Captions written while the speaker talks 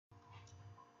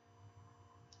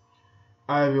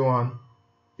Hi everyone.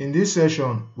 In this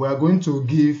session, we are going to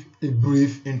give a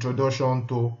brief introduction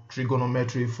to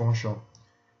trigonometry function.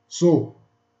 So,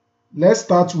 let's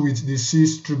start with the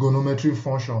six trigonometry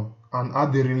function and how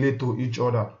they relate to each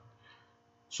other.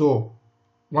 So,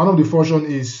 one of the function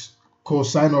is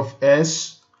cosine of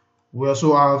s. We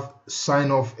also have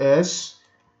sine of s.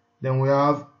 Then we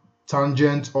have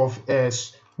tangent of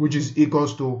s, which is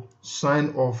equals to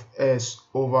sine of s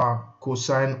over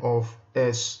cosine of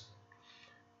s.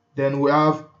 Then we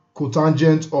have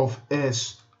cotangent of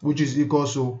s, which is equal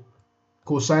to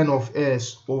cosine of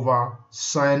s over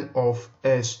sine of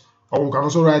s, or we can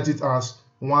also write it as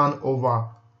 1 over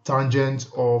tangent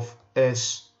of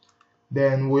s.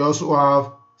 Then we also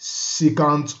have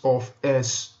secant of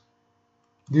s.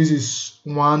 This is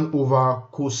 1 over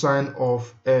cosine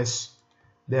of s.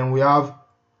 Then we have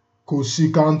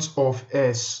cosecant of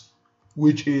s,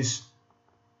 which is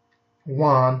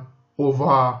 1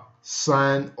 over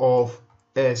sine of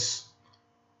s.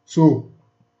 So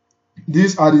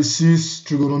these are the six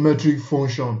trigonometric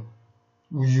functions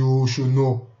you should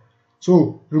know.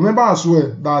 So remember as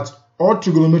well that all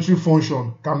trigonometric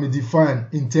functions can be defined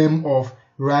in terms of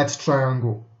right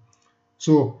triangle.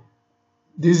 So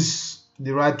this is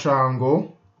the right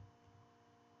triangle.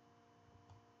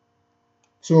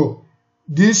 So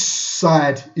this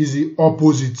side is the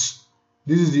opposite.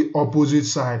 This is the opposite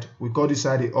side. We call this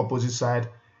side the opposite side.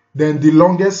 Then the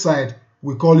longest side,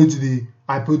 we call it the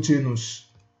hypotenuse.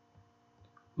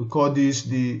 We call this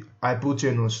the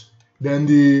hypotenuse. Then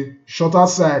the shorter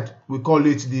side, we call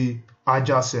it the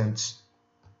adjacent.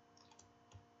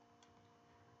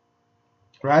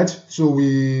 Right? So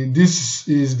this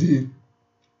is the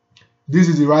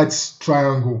right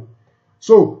triangle.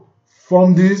 So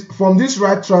from this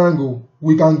right triangle,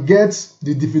 we can get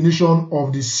the definition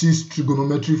of the six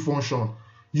trigonometric function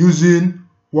using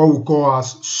what we call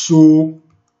as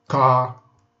SOHCAHTOA.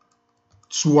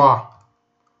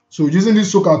 So using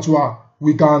this SOHCAHTOA,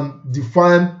 we can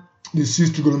define the six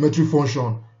trigonometric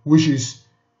function, which is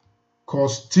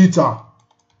cos theta.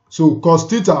 So cos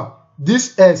theta,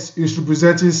 this s is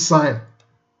representing sine.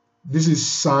 This is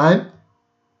sine.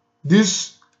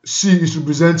 This c is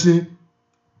representing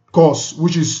cos,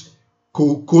 which is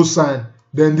cosine.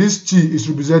 Then this t is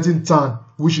representing tan,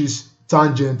 which is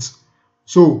tangent.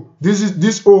 So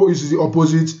this O is the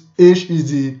opposite, H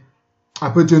is the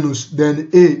hypotenuse, then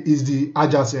A is the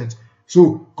adjacent.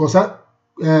 So cos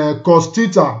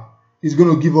theta is going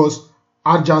to give us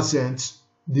adjacent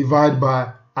divided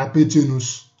by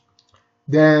hypotenuse.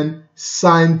 Then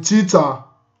sin theta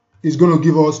is going to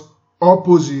give us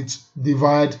opposite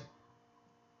divided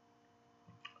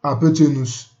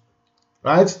hypotenuse.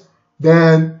 Right?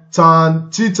 Then tan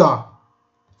theta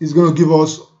is going to give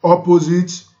us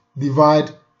opposite divide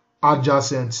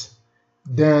adjacent.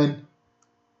 Then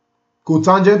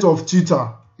cotangent of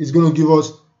theta is going to give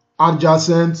us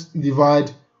adjacent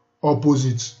divide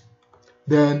opposite.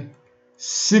 Then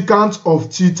secant of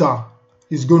theta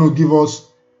is going to give us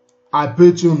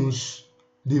hypotenuse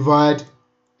divide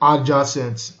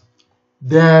adjacent.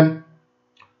 Then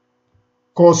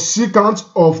cosecant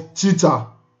of theta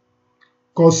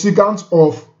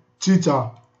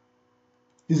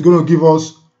is going to give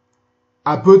us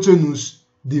hypotenuse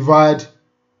divide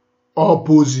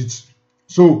opposite.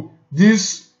 So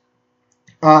these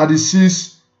are the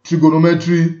six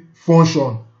trigonometry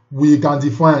function we can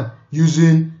define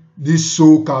using this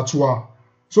SOHCAHTOA.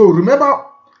 So remember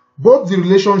both the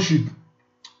relationship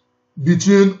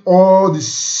between all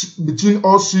six of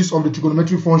the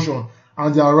trigonometry function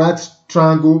and their right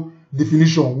triangle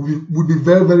definition will be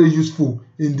very, very useful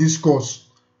in this course.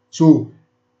 So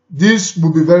this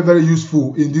will be very, very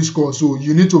useful in this course. So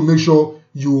you need to make sure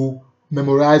you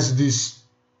memorize this.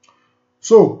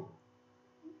 So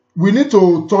we need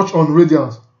to touch on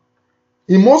radians.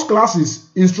 In most classes,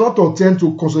 instructors tend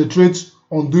to concentrate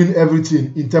on doing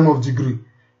everything in terms of degree.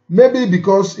 Maybe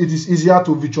because it is easier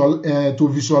to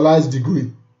visualize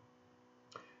degree.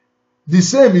 The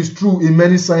same is true in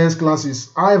many science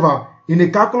classes. However, in a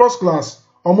calculus class,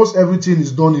 almost everything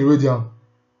is done in radian.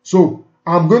 So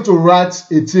I'm going to write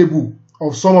a table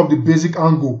of some of the basic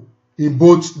angle in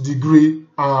both degree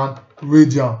and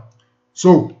radian.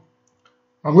 So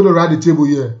I'm going to write the table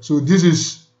here. So this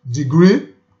is degree.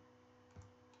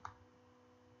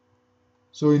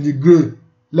 So in degree,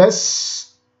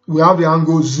 we have the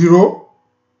angle 0.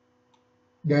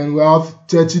 Then we have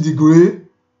 30 degree.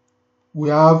 We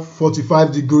have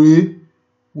 45 degree.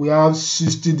 We have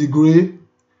 60 degree,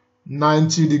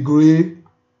 90 degree,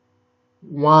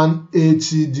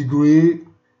 180 degree,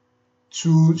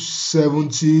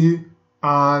 270,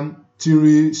 and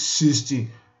 360.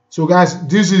 So guys,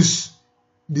 this is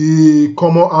the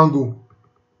common angle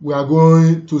we are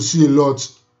going to see a lot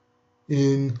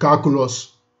in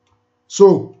calculus.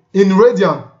 So in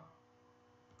radian,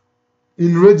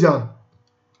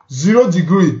 0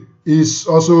 degree is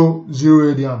also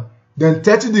 0 radian. Then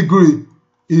 30 degree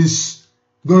is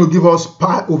going to give us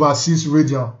pi over 6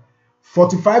 radian.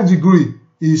 45 degree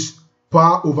is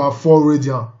pi over 4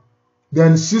 radian.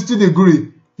 Then 60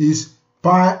 degree is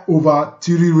pi over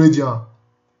 3 radian.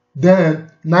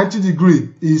 Then 90 degree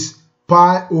is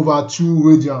pi over 2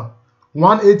 radian.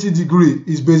 180 degree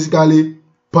is basically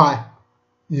pi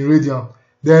in radian.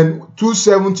 Then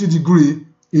 270 degree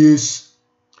is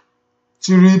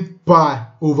 3 pi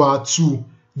over 2.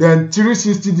 Then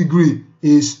 360 degree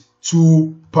is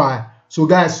 2 pi. So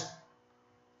guys,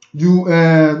 you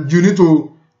need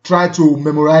to try to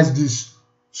memorize this.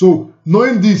 So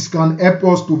knowing this can help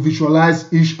us to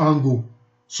visualize each angle.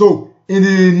 So in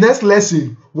the next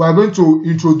lesson, we are going to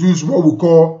introduce what we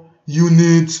call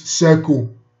unit circle.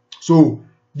 So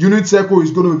unit circle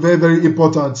is going to be very, very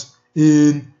important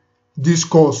in this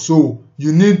course. So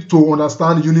you need to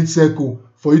understand unit circle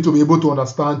for you to be able to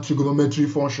understand trigonometry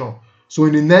function. So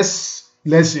in the next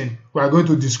lesson, we are going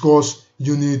to discuss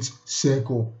unit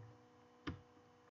circle.